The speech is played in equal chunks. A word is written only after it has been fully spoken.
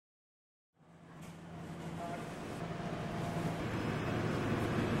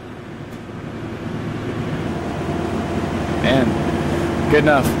Good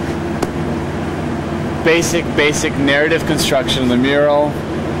enough. Basic narrative construction of the mural.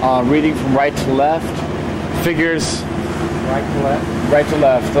 Reading from right to left. Figures. Right to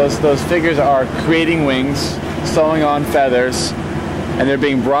left. Those figures are creating wings, sewing on feathers, and they're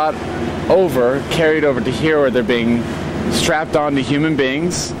being brought over, carried over to here, where they're being strapped onto human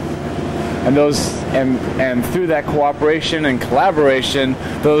beings. And through that cooperation and collaboration,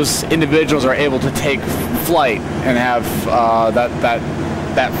 those individuals are able to take flight and have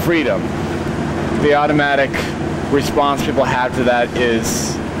that freedom. The automatic response people have to that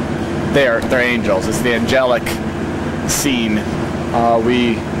is they're angels. It's the angelic scene.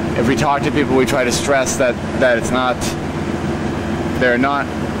 If we talk to people, we try to stress that it's not.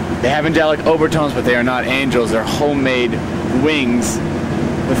 They have angelic overtones, but they are not angels. They're homemade wings.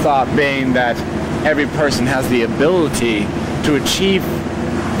 The thought being that every person has the ability to achieve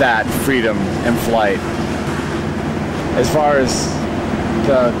that freedom and flight. As far as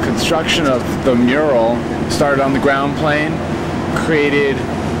the construction of the mural, started on the ground plane, created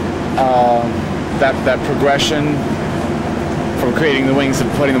that progression from creating the wings and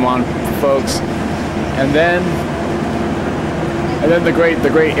putting them on folks, and then the great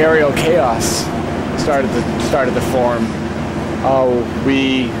aerial chaos started to form.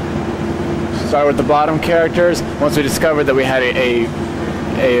 We started with the bottom characters. Once we discovered that we had a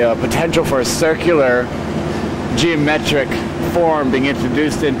potential for a circular geometric form being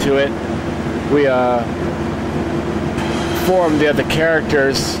introduced into it, we formed the other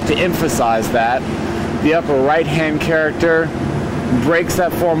characters to emphasize that. The upper right-hand character breaks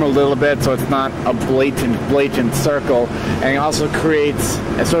that form a little bit, so it's not a blatant circle, and it also creates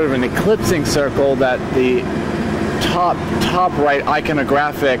a sort of an eclipsing circle that the top right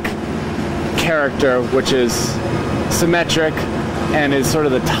iconographic character, which is symmetric and is sort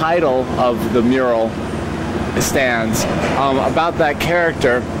of the title of the mural, stands. About that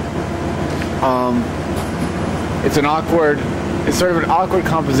character, it's sort of an awkward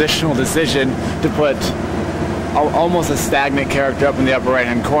compositional decision to put almost a stagnant character up in the upper right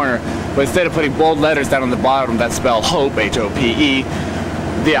hand corner, but instead of putting bold letters down on the bottom that spell Hope, H-O-P-E,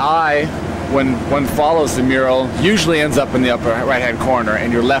 the I, when one follows the mural, usually ends up in the upper right hand corner,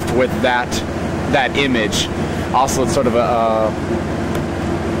 and you're left with that image. Also, it's sort of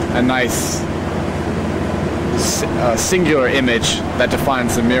a nice singular image that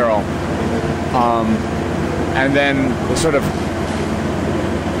defines the mural. And then the sort of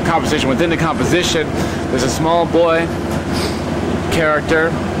composition within the composition, there's a small boy character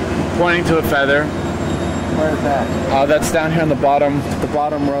pointing to a feather. Where is that? That's down here on the bottom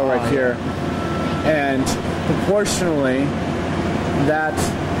row right here. And proportionally, that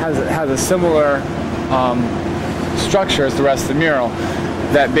has a similar structure as the rest of the mural.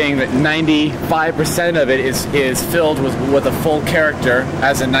 That being that 95% of it is filled with a full character,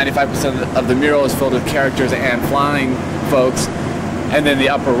 as in 95% of the mural is filled with characters and flying folks, and then the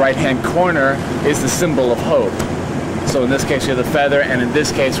upper right-hand corner is the symbol of hope. So in this case, you have the feather, and in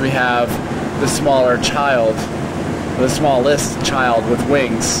this case, we have the smaller child, the smallest child with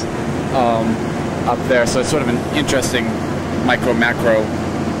wings up there. So it's sort of an interesting micro-macro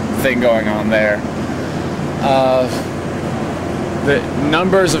thing going on there. The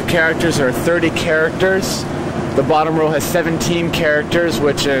numbers of characters are 30 characters. The bottom row has 17 characters,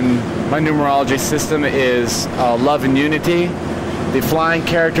 which in my numerology system is love and unity. The flying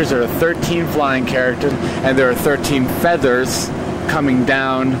characters are 13 flying characters, and there are 13 feathers coming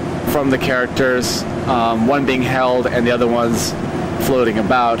down from the characters, one being held and the other one's floating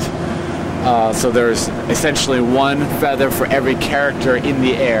about. So there's essentially one feather for every character in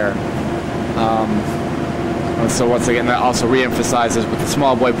the air. So once again, that also re-emphasizes with the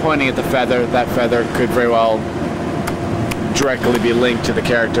small boy pointing at the feather, that feather could very well directly be linked to the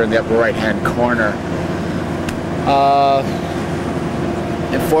character in the upper right-hand corner.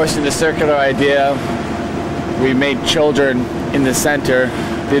 Enforcing the circular idea, we made children in the center.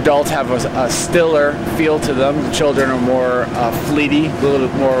 The adults have a stiller feel to them. The children are more fleety, a little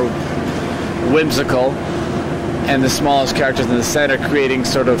bit more whimsical, and the smallest characters in the center creating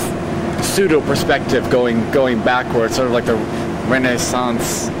sort of pseudo-perspective going backwards, sort of like the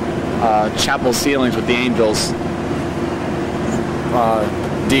Renaissance chapel ceilings with the angels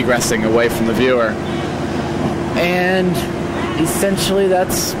degressing away from the viewer. And essentially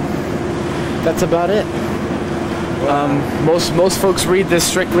that's about it. Most folks read this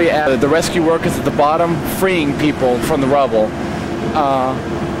strictly as the rescue workers at the bottom freeing people from the rubble.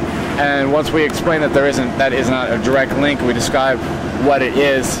 And once we explain that that is not a direct link, we describe what it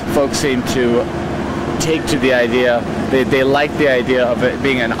is, folks seem to take to the idea, they like the idea of it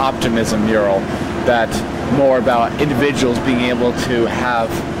being an optimism mural, that more about individuals being able to have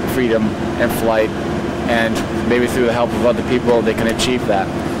freedom and flight, and maybe through the help of other people they can achieve that.